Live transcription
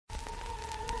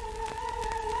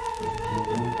You're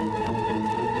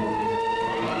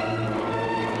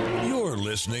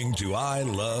listening to I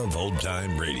Love Old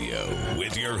Time Radio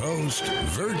with your host,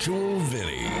 Virtual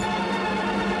Vinny.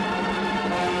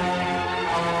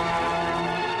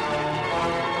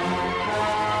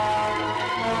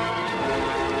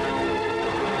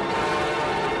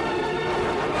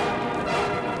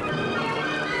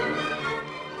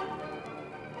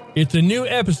 It's a new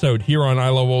episode here on I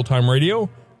Love Old Time Radio.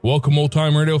 Welcome, Old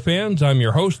Time Radio fans. I'm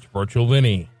your host, Virtual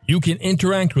Vinny. You can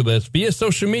interact with us via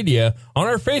social media on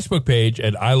our Facebook page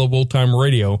at I Love Old Time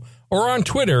Radio or on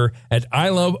Twitter at I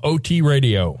Love OT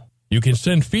Radio. You can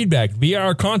send feedback via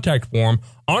our contact form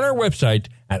on our website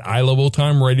at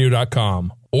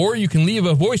iloveoldtimeradio.com, or you can leave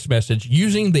a voice message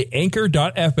using the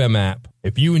Anchor.fm app.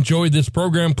 If you enjoyed this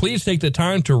program, please take the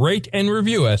time to rate and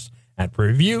review us at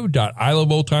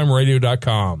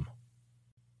review.iloveoldtimeradio.com.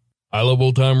 I Love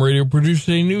Old Time Radio produces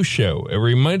a new show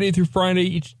every Monday through Friday,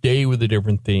 each day with a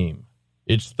different theme.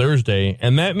 It's Thursday,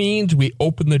 and that means we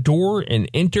open the door and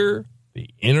enter the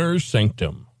inner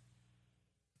sanctum.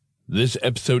 This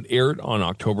episode aired on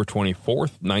October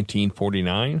 24th,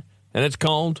 1949, and it's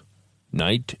called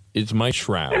Night is My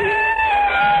Shroud.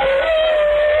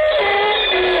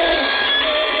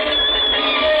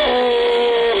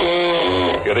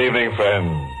 Good evening,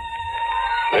 friends.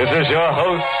 This is your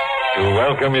host to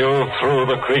welcome you through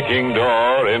the creaking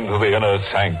door into the inner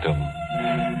sanctum.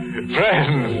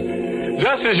 Friends,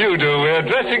 just as you do, we're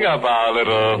dressing up our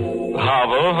little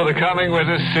hovel for the coming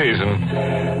winter season.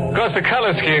 Of course, the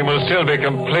color scheme will still be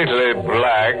completely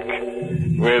black,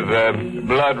 with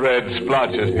blood-red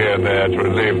splotches here and there to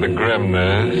relieve the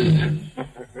grimness.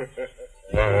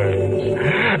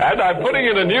 And I'm putting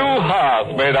in a new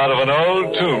hearth made out of an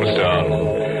old tombstone.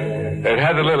 It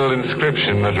has a little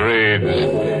inscription that reads,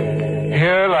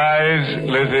 "Here lies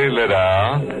Lizzie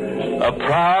Liddell, a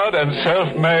proud and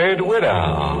self-made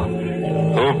widow,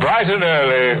 who bright and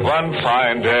early one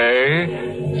fine day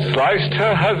sliced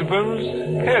her husband's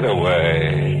head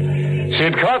away.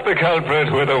 She'd caught the culprit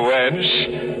with a wench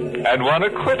and won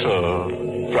acquittal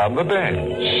from the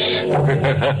bench."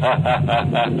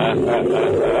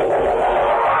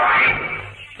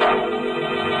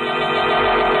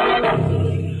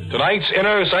 Tonight's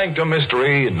Inner Sanctum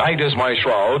mystery, Night is My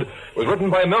Shroud, was written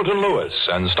by Milton Lewis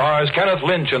and stars Kenneth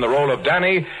Lynch in the role of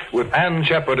Danny with Ann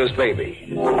Shepard as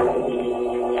Baby.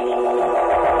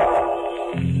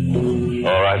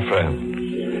 All right,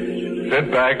 friends. Sit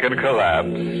back and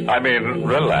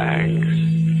relax.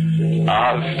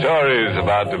 Our story's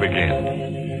about to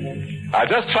begin. I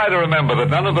just try to remember that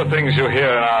none of the things you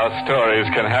hear in our stories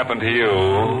can happen to you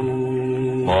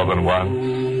more than once.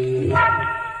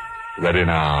 Ready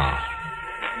now.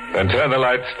 Then turn the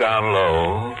lights down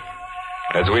low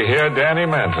as we hear Danny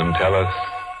Manton tell us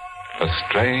a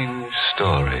strange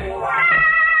story.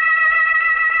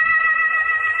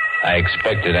 I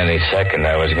expected any second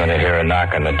I was going to hear a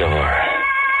knock on the door.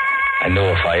 I knew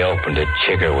if I opened it,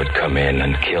 Chigger would come in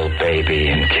and kill Baby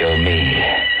and kill me.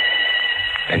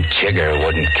 And Chigger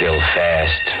wouldn't kill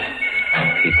fast.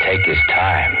 He'd take his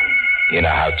time. You know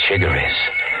how Chigger is.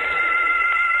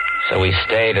 So we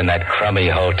stayed in that crummy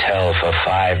hotel for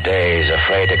 5 days,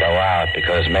 afraid to go out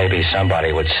because maybe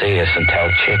somebody would see us and tell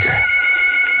Chigger.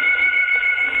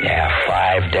 Yeah,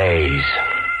 5 days.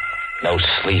 No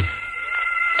sleep.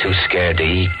 Too scared to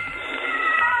eat.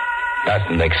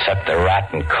 Nothing except the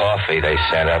rotten coffee they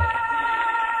sent up.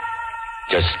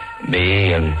 Just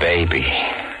me and Baby.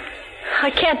 I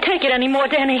can't take it anymore,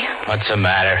 Danny. What's the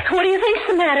matter? What do you think's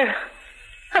the matter?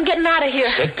 I'm getting out of here.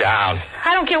 Sit down.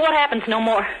 I don't care what happens no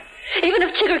more. Even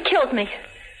if Chigger kills me.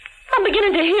 I'm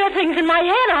beginning to hear things in my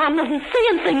head. I'm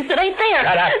seeing things that ain't there.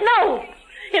 Shut up. No.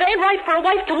 It ain't right for a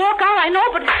wife to walk out, I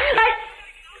know, but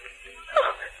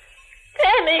Oh,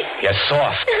 Danny. You're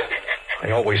soft.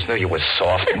 I always knew you was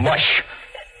soft. Mush.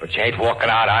 But you ain't walking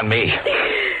out on me.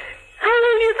 How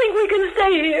long do you think we can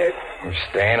stay here? We're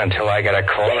staying until I get a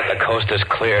call that the coast is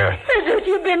clear. That's what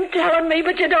you've been telling me,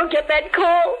 but you don't get that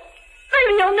call.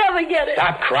 Maybe you'll never get it.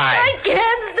 Stop crying. I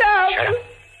can't stop. Shut up.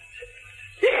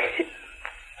 I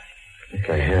think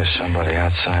I hear somebody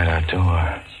outside our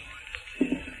door.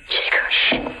 Chigger.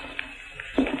 Shh.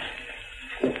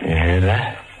 You hear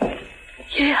that?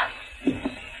 Yeah.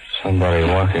 Somebody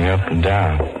walking up and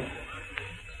down.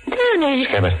 Danny.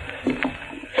 Skip it.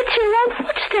 It's your own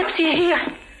footsteps you hear.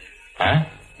 Huh?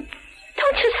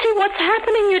 Don't you see what's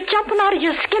happening? You're jumping out of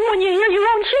your skin when you hear your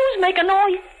own shoes make a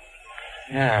noise.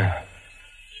 Yeah.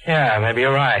 Yeah, maybe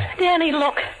you're right. Danny,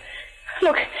 look.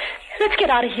 Look, let's get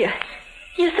out of here.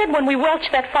 You said when we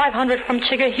welched that 500 from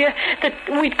Chigger here that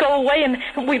we'd go away and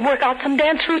we'd work out some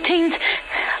dance routines.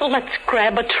 Let's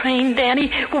grab a train,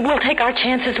 Danny. We'll take our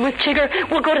chances with Chigger.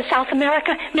 We'll go to South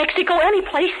America, Mexico, any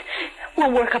place.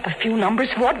 We'll work up a few numbers.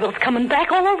 Vaudeville's coming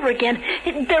back all over again.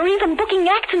 They're even booking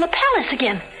acts in the palace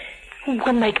again.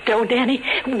 We'll make dough, Danny.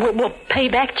 We'll pay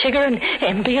back Chigger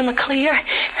and be in the clear.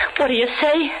 What do you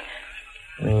say?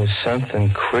 There was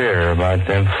something queer about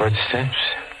them footsteps.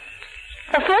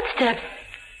 A footstep?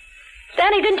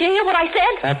 Danny, didn't you hear what I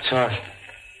said? Stop talking.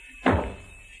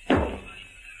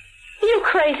 You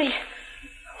crazy.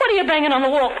 What are you banging on the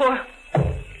wall for?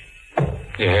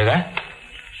 You hear that?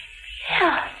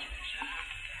 Yeah.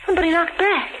 Somebody knocked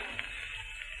back.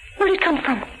 Where'd it come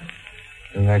from?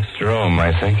 The next room,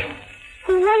 I think.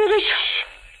 Really?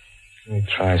 Let me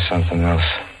try something else.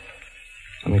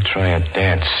 Let me try a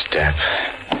dance step.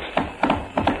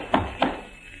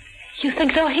 You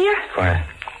think they'll hear? Quiet.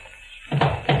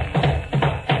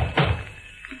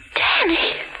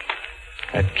 Danny.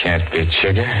 That can't be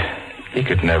Chigger. He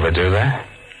could never do that.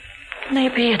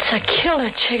 Maybe it's a killer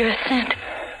Chigger sent.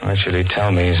 Why should he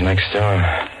tell me he's next door?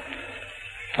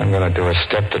 I'm going to do a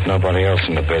step that nobody else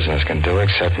in the business can do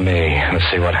except me. Let's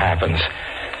see what happens.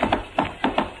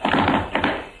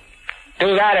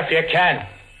 Do that if you can.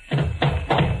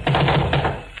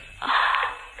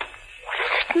 What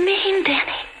does it mean,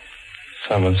 Danny?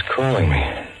 Someone's calling me.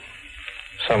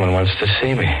 Someone wants to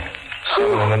see me.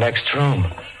 Someone in the next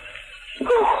room.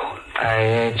 Who? I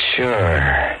ain't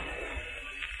sure.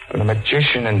 But a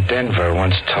magician in Denver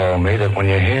once told me that when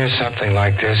you hear something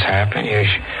like this happen, you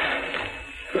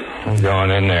I'm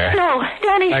going in there. No,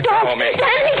 Danny, Let don't. go of me.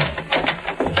 Danny!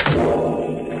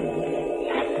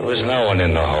 There was no one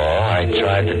in the hall. I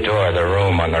tried the door of the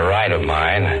room on the right of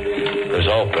mine. It was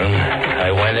open.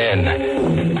 I went in.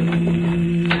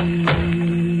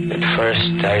 At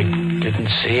first, I didn't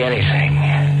see anything.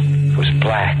 It was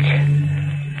black.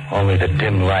 Only the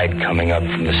dim light coming up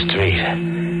from the street.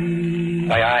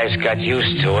 My eyes got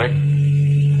used to it.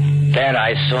 Then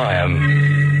I saw him.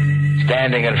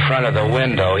 Standing in front of the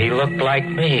window, he looked like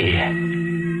me.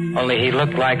 Only he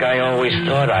looked like I always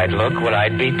thought I'd look when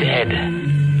I'd be dead.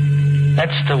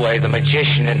 That's the way the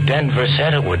magician in Denver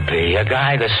said it would be. A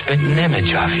guy the spitting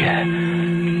image of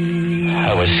you.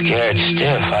 I was scared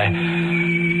stiff.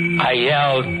 I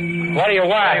yelled, "What do you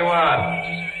want?" What do you want?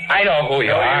 I know who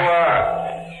you are. You are.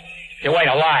 You ain't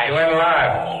alive. You ain't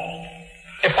alive.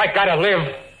 If I gotta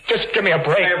live, just give me a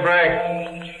break. Give me a break.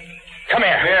 Come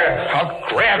here. Here. I'll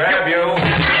grab you.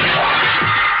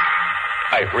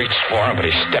 I reached for him, but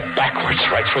he stepped backwards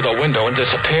right through the window and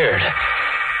disappeared.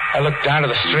 I looked down to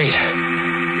the street.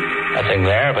 Nothing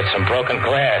there but some broken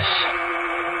glass.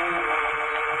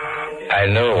 I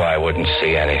knew I wouldn't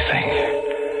see anything.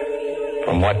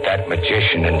 From what that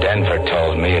magician in Denver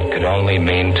told me, it could only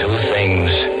mean two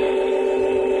things.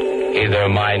 Either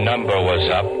my number was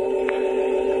up,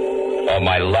 or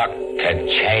my luck had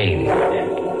changed.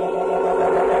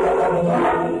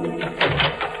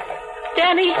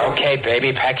 Danny. Okay,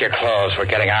 baby, pack your clothes. We're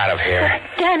getting out of here.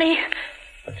 Danny.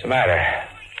 What's the matter?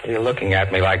 What are you looking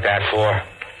at me like that for?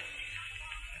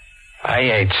 I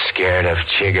ain't scared of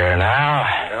Chigger now.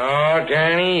 Oh,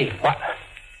 Danny. What?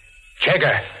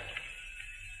 Chigger.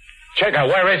 Chigger,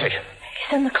 where is he?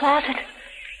 He's in the closet.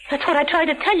 That's what I tried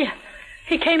to tell you.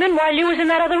 He came in while you was in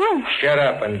that other room. Shut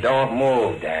up and don't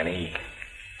move, Danny.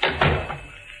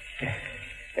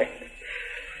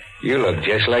 You look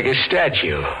just like a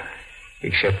statue,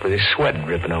 except for the sweat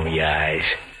dripping over your eyes.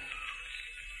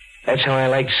 That's how I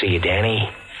like to see you, Danny.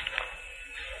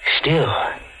 Still.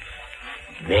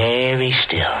 Very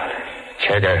still.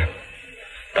 Chigger,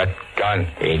 that gun.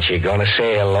 Ain't you gonna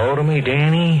say hello to me,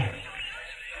 Danny?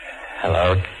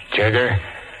 Hello, Chigger.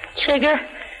 Chigger,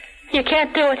 you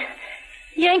can't do it.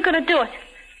 You ain't gonna do it.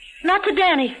 Not to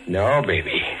Danny. No,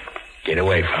 baby. Get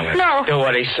away from her. No. Do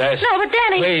what he says. No, but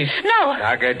Danny. Please. No.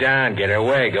 Knock her down. Get her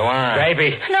away. Go on.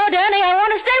 Baby. No, Danny, I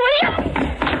want to stay with you.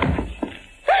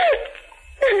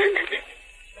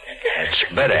 That's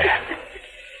better.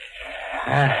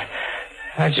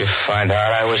 How'd you find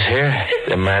out I was here?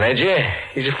 The manager,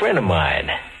 he's a friend of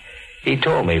mine. He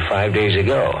told me 5 days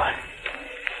ago.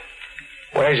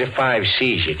 Where's the 5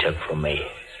 C's you took from me?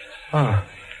 Oh.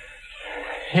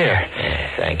 Here.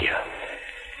 Yeah, thank you.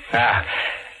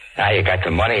 Now you got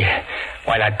the money.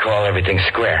 Why not call everything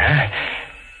square, huh?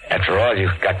 After all, you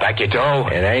got back your dough.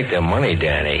 It ain't the money,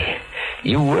 Danny.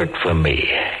 You worked for me.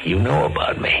 You know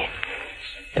about me.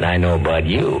 And I know about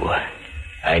you.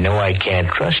 I know I can't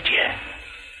trust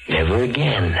you. Never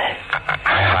again.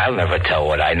 I'll never tell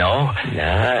what I know.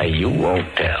 Nah, you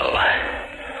won't tell.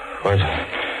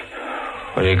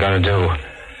 What are you going to do?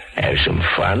 Have some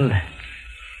fun.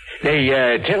 They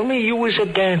tell me you was a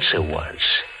dancer once.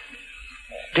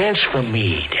 Dance for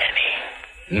me, Danny.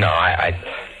 No,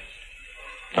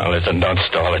 Now, listen, don't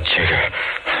stall it, Chigger.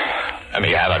 Let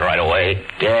me have it right away.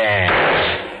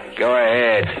 Dance. Go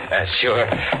ahead. Sure.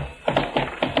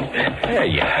 Yeah,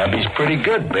 your hubby's pretty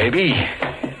good, baby.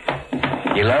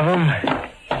 You love him?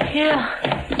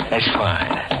 Yeah. That's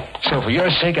fine. So for your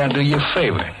sake, I'll do you a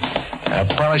favor. I'll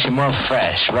polish him off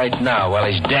fast right now while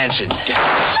he's dancing.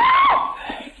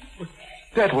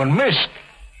 That one missed.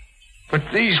 But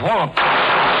these won't.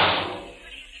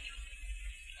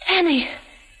 Danny,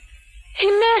 he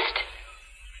missed.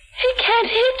 He can't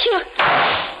hit you.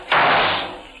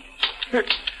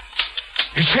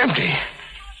 It's empty.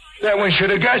 That one should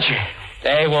have got you.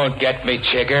 They won't get me,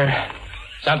 Chigger.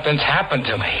 Something's happened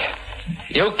to me.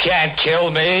 You can't kill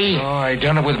me. Oh, I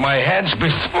done it with my hands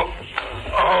before.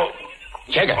 Oh,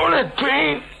 Chigger. oh, that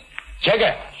pain.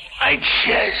 Chigger. My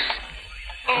chest.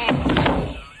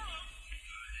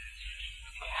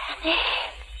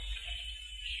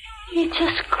 He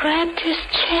just grabbed his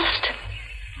chest.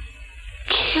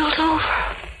 Keeled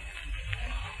over.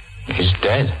 He's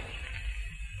dead.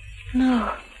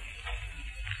 No.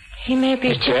 He may be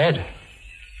He's dead.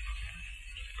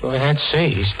 Go ahead,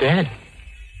 see. He's dead.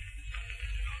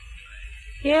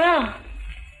 Yeah.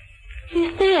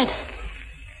 He's dead.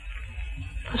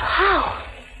 But how?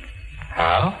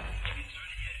 How?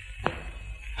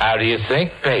 How do you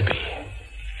think, baby?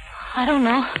 I don't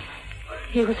know.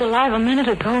 He was alive a minute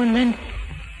ago, and then...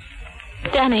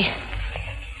 Danny,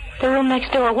 the room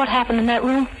next door, what happened in that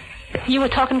room? You were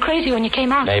talking crazy when you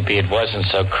came out. Maybe it wasn't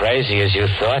so crazy as you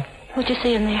thought. What'd you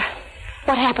see in there?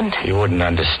 What happened? You wouldn't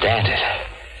understand it.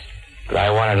 But I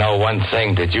want to know one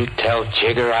thing. Did you tell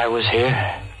Chigger I was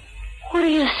here? What are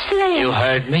you saying? You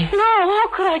heard me? No, how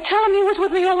could I tell him he was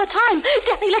with me all the time?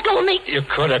 Danny, let go of me. You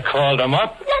could have called him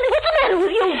up. Danny, what's the matter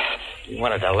with you? He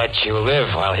wanted to let you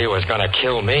live while he was going to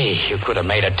kill me. You could have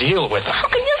made a deal with him. How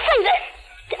can you say that?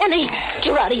 Danny,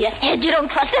 you're out of your head. You don't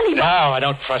trust anybody. No, I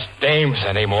don't trust dames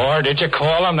anymore. Did you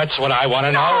call him? That's what I want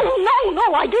to know.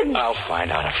 No, I didn't. I'll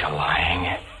find out if you're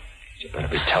lying. You better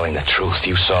be telling the truth.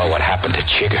 You saw what happened to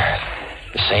Chigger.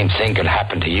 The same thing could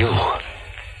happen to you.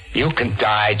 You can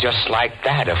die just like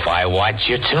that if I want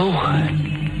you to.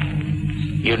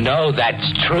 You know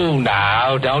that's true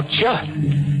now, don't you?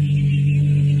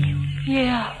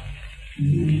 Yeah.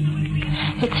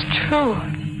 It's true.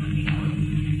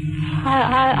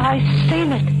 I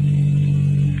seen it.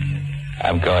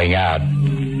 I'm going out.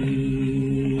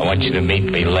 I want you to meet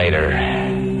me later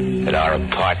at our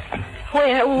apartment.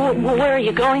 Where are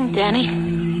you going, Danny?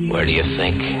 Where do you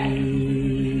think?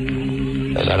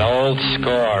 There's an old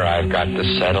score I've got to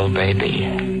settle, baby.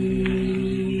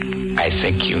 I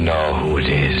think you know who it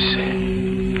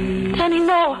is. Danny,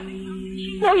 no.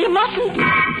 No, you mustn't.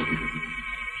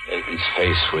 Baby's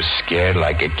face was scared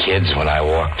like a kid's when I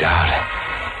walked out.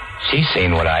 She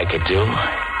seen what I could do.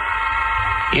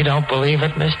 You don't believe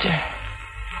it, mister?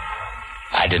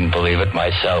 I didn't believe it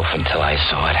myself until I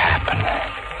saw it happen.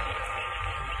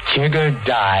 Chigger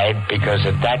died because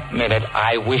at that minute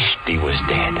I wished he was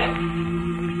dead.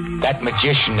 That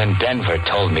magician in Denver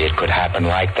told me it could happen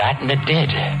like that, and it did.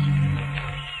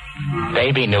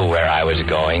 Baby knew where I was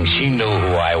going. She knew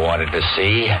who I wanted to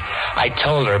see. I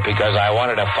told her because I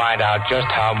wanted to find out just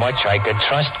how much I could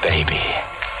trust Baby.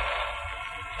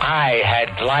 I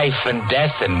had life and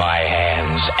death in my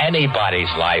hands. Anybody's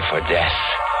life or death.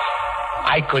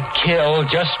 I could kill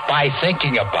just by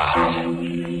thinking about it.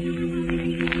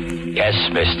 Yes,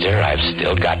 mister, I've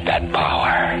still got that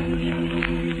power.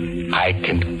 I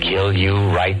can kill you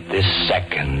right this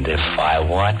second if I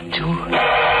want to.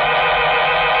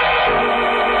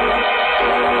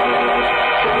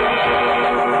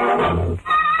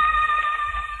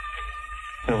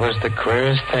 It was the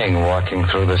queerest thing walking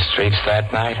through the streets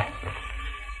that night.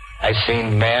 I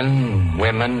seen men,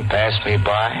 women pass me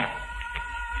by.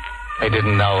 They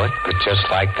didn't know it, but just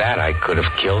like that, I could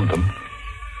have killed them.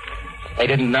 They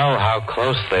didn't know how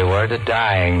close they were to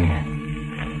dying.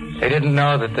 They didn't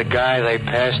know that the guy they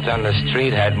passed on the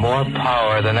street had more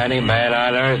power than any man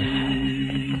on earth.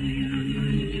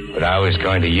 But I was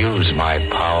going to use my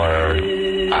power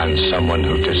on someone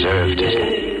who deserved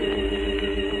it.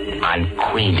 On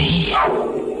Queenie.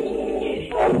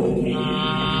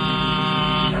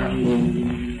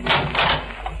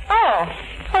 Oh,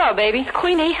 hello, baby.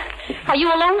 Queenie, are you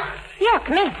alone? Yeah,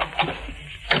 come in.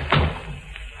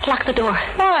 Lock the door.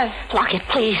 Why? Lock it,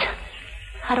 please.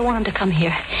 I don't want him to come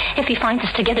here. If he finds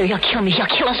us together, he'll kill me. He'll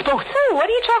kill us both. Who? What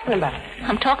are you talking about?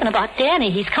 I'm talking about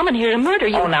Danny. He's coming here to murder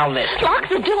you. Oh, now listen. Lock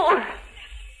the door.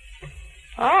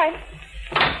 All right.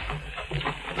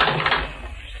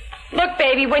 Look,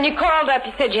 baby, when you called up,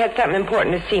 you said you had something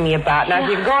important to see me about. Now, if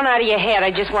you've gone out of your head,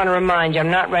 I just want to remind you I'm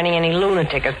not running any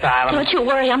lunatic asylum. Don't you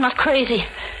worry, I'm not crazy.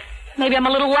 Maybe I'm a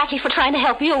little wacky for trying to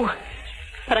help you.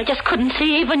 But I just couldn't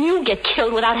see even you get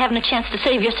killed without having a chance to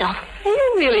save yourself. Are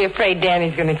you really afraid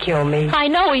Danny's going to kill me? I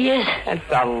know he is. That's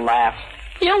a laugh.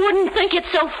 You wouldn't think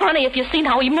it's so funny if you seen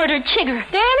how he murdered Chigger.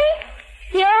 Danny?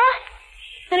 Yeah?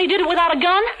 And he did it without a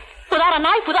gun, without a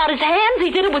knife, without his hands.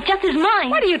 He did it with just his mind.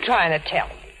 What are you trying to tell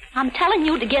me? I'm telling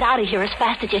you to get out of here as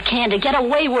fast as you can, to get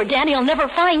away where Danny'll never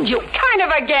find you. What kind of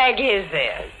a gag is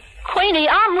this? Queenie,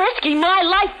 I'm risking my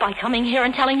life by coming here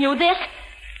and telling you this.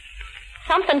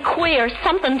 Something queer,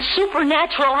 something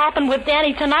supernatural happened with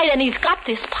Danny tonight, and he's got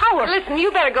this power. Listen,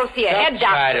 you better go see a head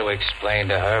doctor. Try to explain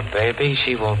to her, baby.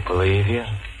 She won't believe you.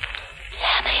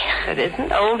 Danny. It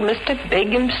isn't old Mr. Big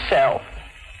himself.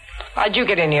 How'd you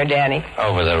get in here, Danny?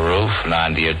 Over the roof and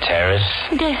onto your terrace.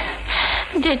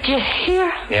 Did you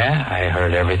hear? Yeah, I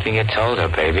heard everything you told her,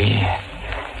 baby.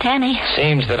 Danny.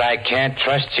 Seems that I can't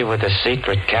trust you with a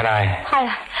secret, can I?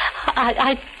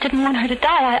 I didn't want her to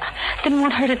die. I didn't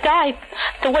want her to die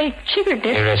the way Chigger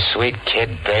did. You're a sweet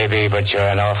kid, baby, but you're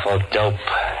an awful dope.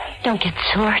 Don't get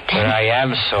sore, But Danny. I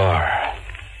am sore.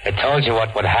 I told you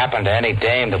what would happen to any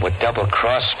dame that would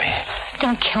double-cross me.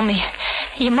 Don't kill me.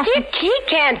 You must... He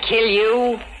can't kill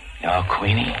you. Oh,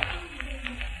 Queenie,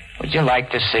 would you like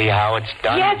to see how it's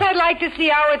done? Yes, I'd like to see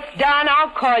how it's done.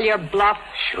 I'll call your bluff.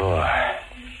 Sure.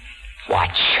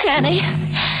 Watch. Danny.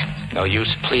 No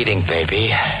use pleading,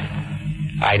 baby.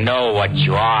 I know what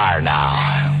you are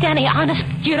now. Danny, honest,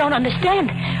 you don't understand.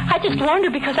 I just warned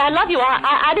her because I love you.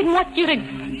 I didn't want you to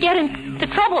get into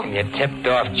trouble. You tipped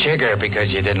off Chigger because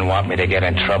you didn't want me to get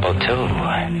in trouble, too.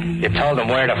 You told him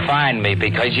where to find me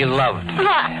because you loved me.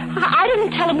 I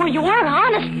didn't tell him where you were,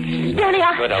 honest. Danny,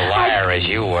 Good a liar as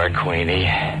you were, Queenie.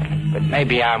 But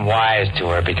maybe I'm wise to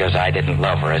her because I didn't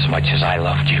love her as much as I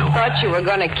loved you. Thought you were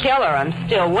going to kill her. I'm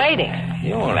still waiting.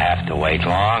 You won't have to wait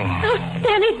long. Oh,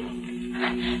 Danny,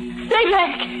 stay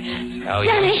back. No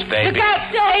Danny, use, baby. Look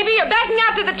out, baby. You're backing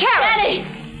out to the terrace. Danny,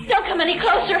 don't come any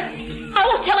closer. I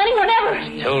won't tell anyone ever.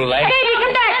 It's too late. Baby,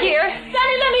 come back here.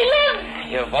 Danny, let me live.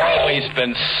 You've always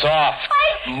been soft.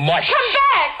 Mush. Come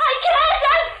back. I can't.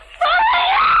 I'm sorry.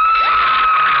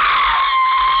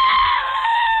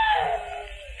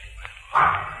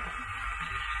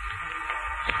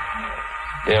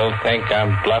 Still think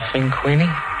I'm bluffing, Queenie?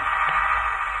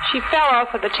 She fell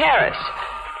off of the terrace.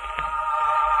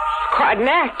 Quite an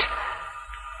act.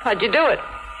 How'd you do it?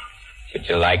 Would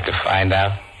you like to find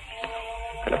out?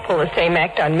 Gonna pull the same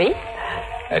act on me?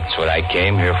 That's what I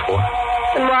came here for.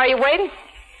 Then why are you waiting?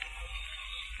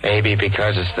 Maybe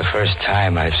because it's the first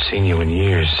time I've seen you in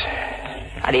years.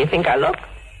 How do you think I look?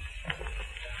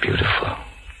 Beautiful.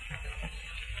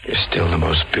 You're still the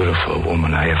most beautiful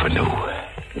woman I ever knew.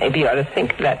 Maybe you ought to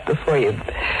think of that before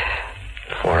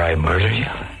I murder you?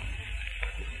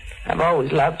 I've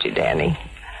always loved you, Danny.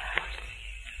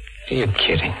 Are you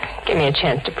kidding? Give me a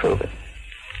chance to prove it.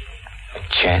 A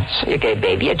chance? You gave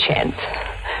Baby a chance.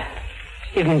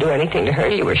 You didn't do anything to her.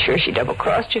 You were sure she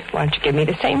double-crossed you. Why don't you give me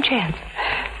the same chance?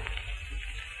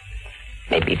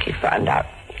 Maybe if you found out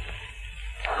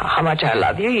how much I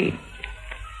love you,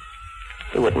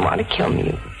 you wouldn't want to kill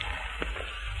me.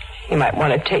 You might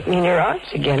want to take me in your arms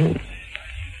again.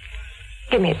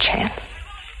 Give me a chance.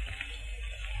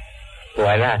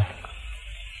 Why not?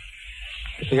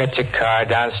 You got your car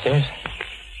downstairs?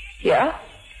 Yeah?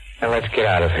 Now let's get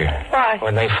out of here. Why?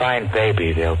 When they find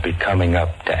Baby, they'll be coming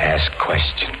up to ask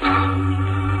questions.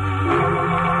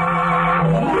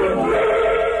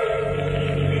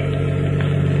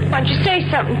 Why don't you say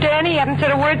something, Danny? You haven't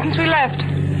said a word since we left.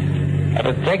 I've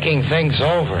been thinking things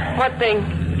over. What thing?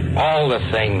 All the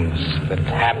things that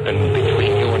happened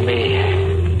between you and me.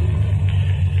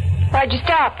 Why'd you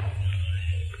stop?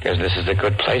 Because this is a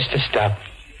good place to stop.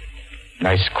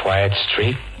 Nice, quiet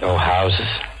street, no houses.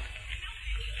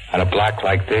 On a block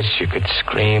like this, you could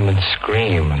scream and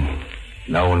scream, and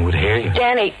no one would hear you.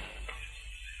 Danny.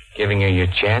 Giving you your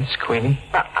chance, Queenie?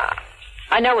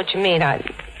 I know what you mean.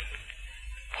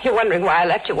 You're wondering why I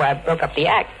left you, why I broke up the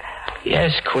act.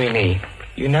 Yes, Queenie.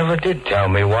 You never did tell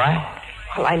me why.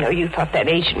 Well, I know you thought that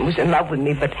Asian was in love with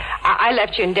me, but I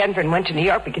left you in Denver and went to New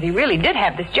York because he really did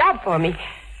have this job for me.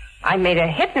 I made a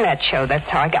hit in that show. That's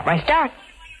how I got my start.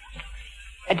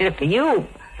 I did it for you.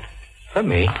 For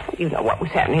me? You know what was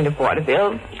happening to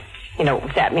vaudeville. You know what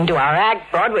was happening to our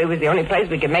act. Broadway was the only place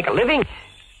we could make a living.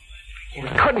 We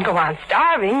couldn't go on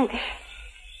starving.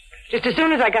 Just as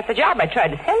soon as I got the job, I tried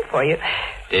to send for you.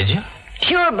 Did you?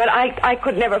 Sure, but I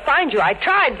could never find you. I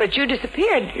tried, but you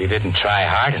disappeared. You didn't try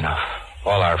hard enough.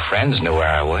 All our friends knew where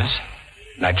I was.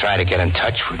 And I tried to get in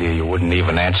touch with you. You wouldn't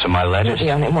even answer my letters. You're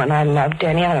the only one I love,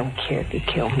 Danny. I don't care if you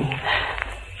kill me.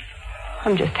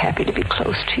 I'm just happy to be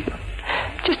close to you.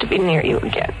 Just to be near you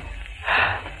again.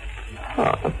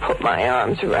 Oh, to put my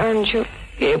arms around you.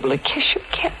 Be able to kiss you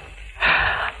again.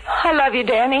 I love you,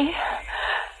 Danny.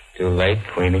 Too late,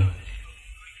 Queenie.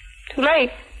 Too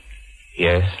late.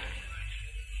 Yes.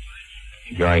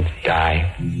 You're going to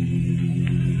die.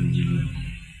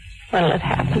 When'll it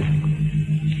happen?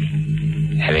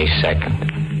 Any second.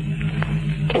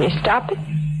 Can you stop it?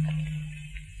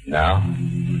 No.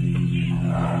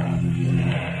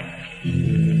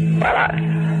 Well,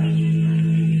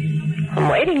 I'm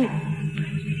waiting.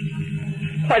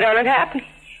 Why don't it happen?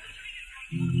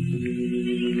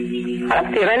 I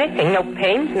don't feel anything. No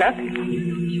pains, nothing.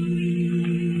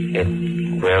 It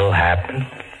will happen.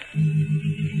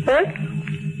 Huh?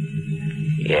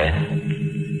 Yes.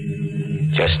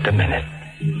 Just a minute.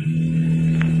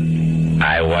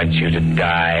 I want you to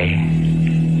die.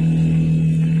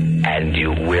 And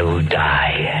you will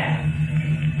die.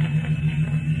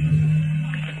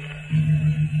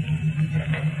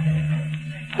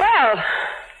 Well,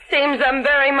 seems I'm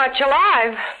very much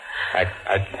alive.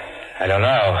 I don't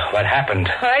know. What happened?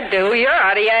 I do. You're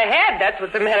out of your head. That's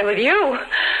what's the matter with you.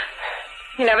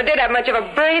 You never did have much of a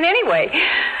brain anyway.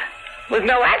 With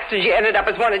no accident, you ended up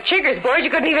as one of Chigger's boys. You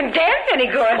couldn't even dance any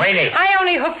good. Queenie. I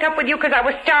only hooked up with you because I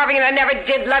was starving and I never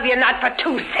did love you, not for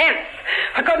 2 cents.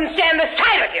 I couldn't stand the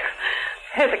sight of you.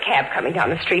 There's a cab coming down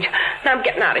the street. Now I'm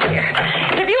getting out of here.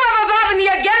 If you ever bother me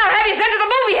again, I'll have you sent to the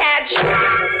movie hatch.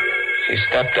 She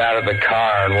stepped out of the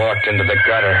car and walked into the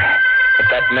gutter. At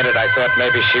that minute, I thought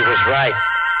maybe she was right.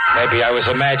 Maybe I was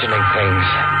imagining things.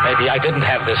 Maybe I didn't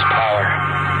have this power.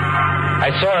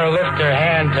 I saw her lift her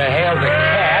hand to hail the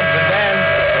cab, but then...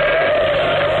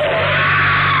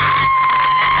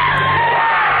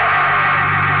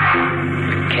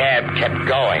 the cab kept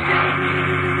going.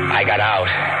 I got out,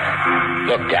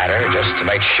 looked at her just to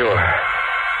make sure.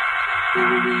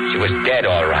 She was dead,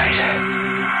 all right.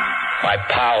 My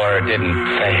power didn't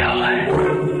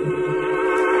fail.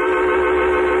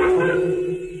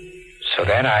 So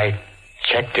then I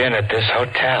checked in at this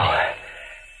hotel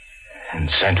and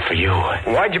sent for you.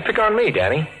 Why'd you pick on me,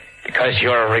 Danny? Because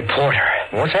you're a reporter.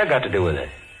 What's that got to do with it?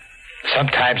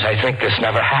 Sometimes I think this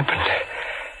never happened.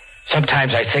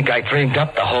 Sometimes I think I dreamed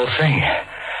up the whole thing.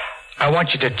 I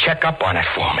want you to check up on it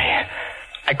for me.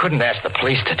 I couldn't ask the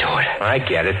police to do it. I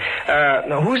get it.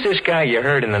 Now, who's this guy you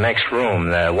heard in the next room,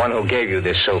 the one who gave you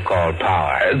this so-called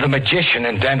power? The magician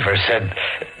in Denver said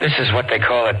this is what they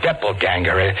call a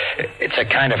doppelganger. It's a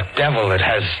kind of devil that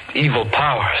has evil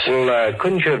powers. Well,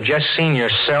 couldn't you have just seen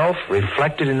yourself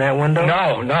reflected in that window?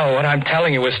 No. What I'm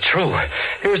telling you is true.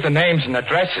 Here's the names and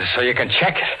addresses so you can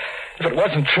check it. If it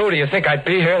wasn't true, do you think I'd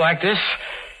be here like this?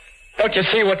 Don't you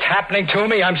see what's happening to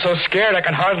me? I'm so scared I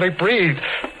can hardly breathe.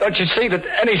 Don't you see that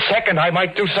any second I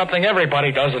might do something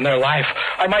everybody does in their life?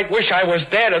 I might wish I was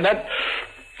dead, and that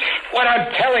what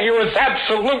I'm telling you is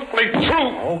absolutely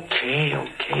true.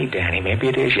 Okay, Danny. Maybe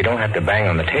it is. You don't have to bang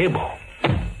on the table.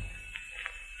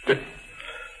 Did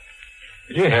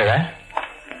you hear that?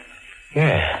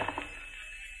 Yeah.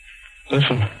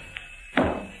 Listen.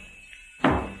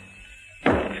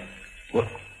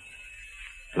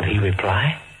 Will he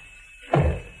reply?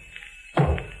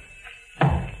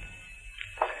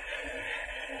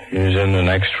 He's in the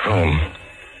next room.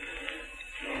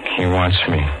 He wants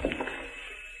me.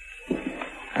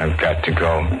 I've got to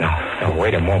go. No,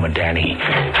 wait a moment, Danny.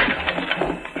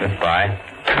 Goodbye.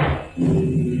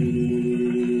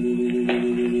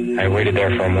 I waited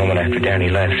there for a moment after Danny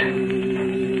left.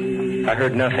 I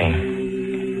heard nothing.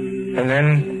 And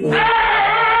then...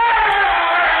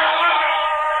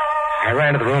 I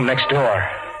ran to the room next door.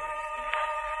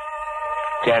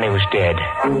 Danny was dead.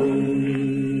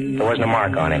 There wasn't a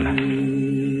mark on him.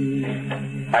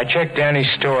 I checked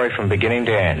Danny's story from beginning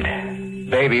to end.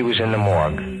 Baby was in the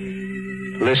morgue.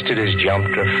 Listed as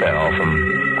jumped or fell from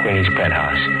Queenie's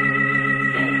penthouse.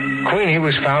 Queenie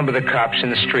was found by the cops in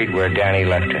the street where Danny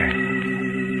left her.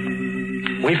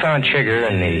 We found Chigger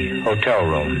in the hotel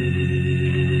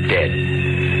room. Dead.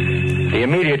 The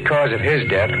immediate cause of his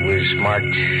death was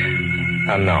marked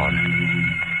unknown.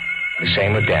 The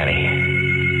same with Danny.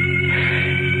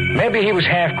 Maybe he was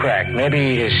half-cracked.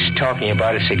 Maybe his talking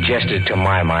about it suggested it to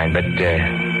my mind, but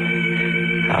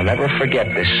I'll never forget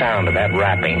the sound of that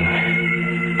rapping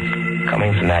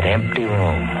coming from that empty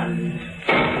room.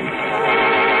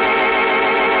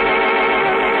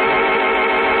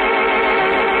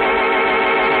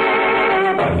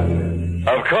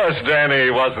 A Of course, Danny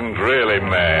wasn't really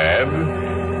mad.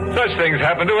 Such things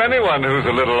happen to anyone who's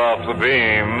a little off the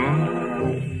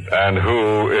beam. And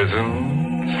who isn't?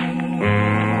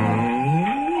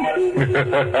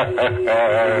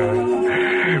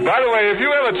 By the way, if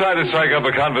you ever try to strike up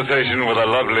a conversation with a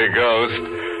lovely ghost,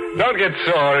 don't get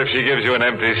sore if she gives you an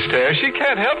empty stare. She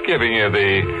can't help giving you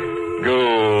the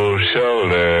ghoul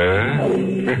shoulder.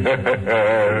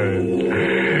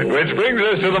 Which brings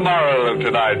us to the moral of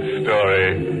tonight's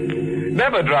story.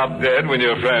 Never drop dead when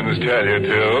your friends tell you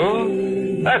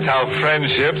to. That's how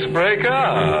friendships break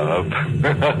up.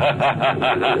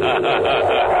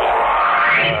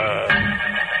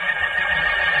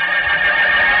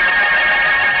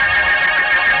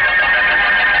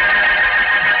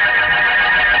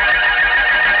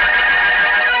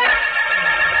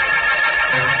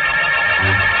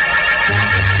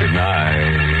 Good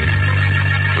night.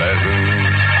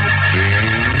 Pleasant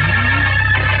dreams.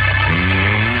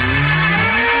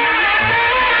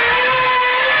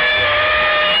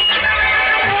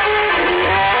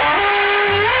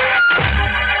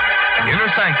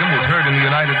 Inner Sanctum was heard in the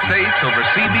United States over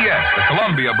CBS, the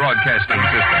Columbia Broadcasting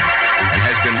System, and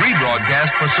has been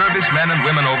rebroadcast for servicemen and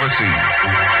women overseas.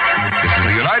 This is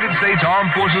the United States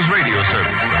Armed Forces Radio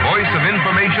Service, the voice of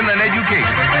information and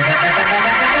education.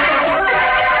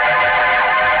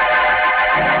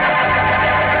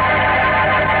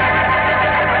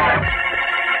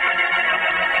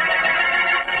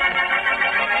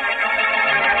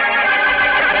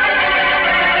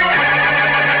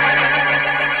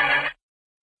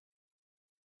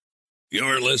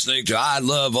 You're listening to I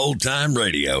Love Old Time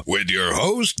Radio with your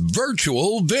host,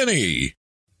 Virtual Vinny.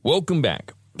 Welcome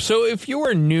back. So if you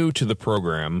are new to the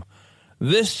program,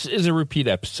 this is a repeat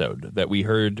episode that we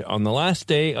heard on the last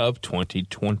day of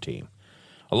 2020.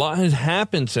 A lot has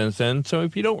happened since then, so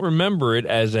if you don't remember it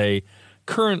as a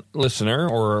current listener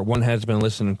or one has been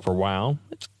listening for a while,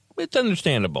 it's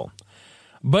understandable.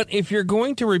 But if you're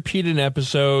going to repeat an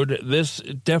episode, this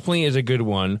definitely is a good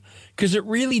one because it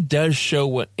really does show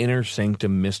what Inner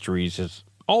Sanctum Mysteries is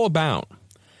all about.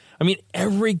 I mean,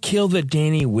 every kill that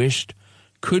Danny wished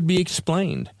could be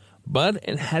explained, but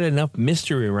it had enough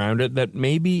mystery around it that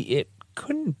maybe it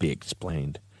couldn't be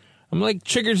explained. I'm like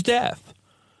Chigger's death.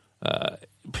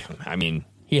 I mean,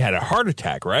 he had a heart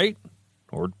attack, right?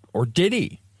 Or did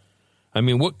he? I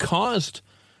mean, what caused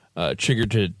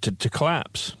Chigger to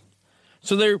collapse?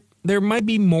 So there might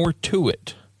be more to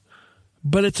it,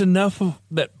 but it's enough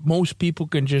that most people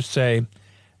can just say,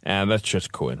 that's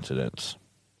just coincidence.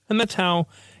 And that's how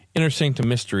Inner Sanctum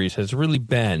Mysteries has really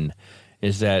been,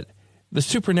 is that the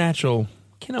supernatural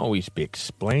can always be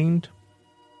explained,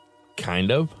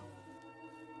 kind of.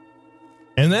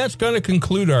 And that's going to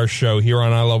conclude our show here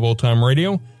on I Love Old Time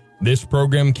Radio. This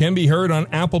program can be heard on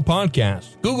Apple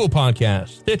Podcasts, Google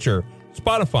Podcasts, Stitcher,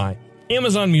 Spotify,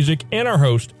 Amazon Music, and our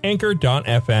host,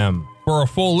 Anchor.fm. For a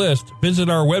full list, visit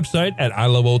our website at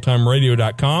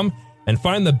iloveoldtimeradio.com and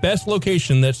find the best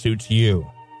location that suits you.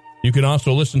 You can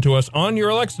also listen to us on your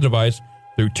Alexa device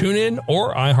through TuneIn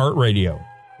or iHeartRadio.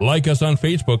 Like us on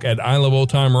Facebook at I Love Old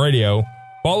Time Radio.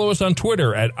 Follow us on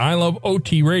Twitter at I Love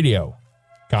OT Radio.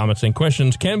 Comments and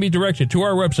questions can be directed to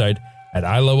our website at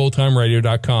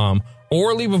iloveoldtimeradio.com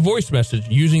or leave a voice message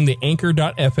using the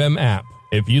Anchor.fm app.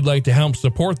 If you'd like to help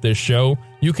support this show,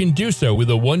 you can do so with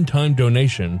a one-time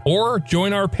donation or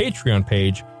join our Patreon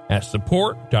page at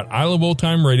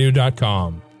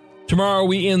support.iloveoldtimeradio.com. Tomorrow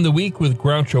we end the week with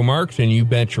Groucho Marx and You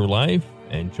Bet Your Life,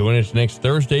 and join us next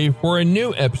Thursday for a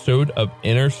new episode of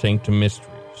Inner Sanctum Mysteries.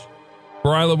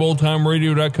 For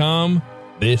iloveoldtimeradio.com,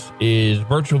 this is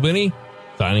Virtual Vinny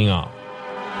signing off.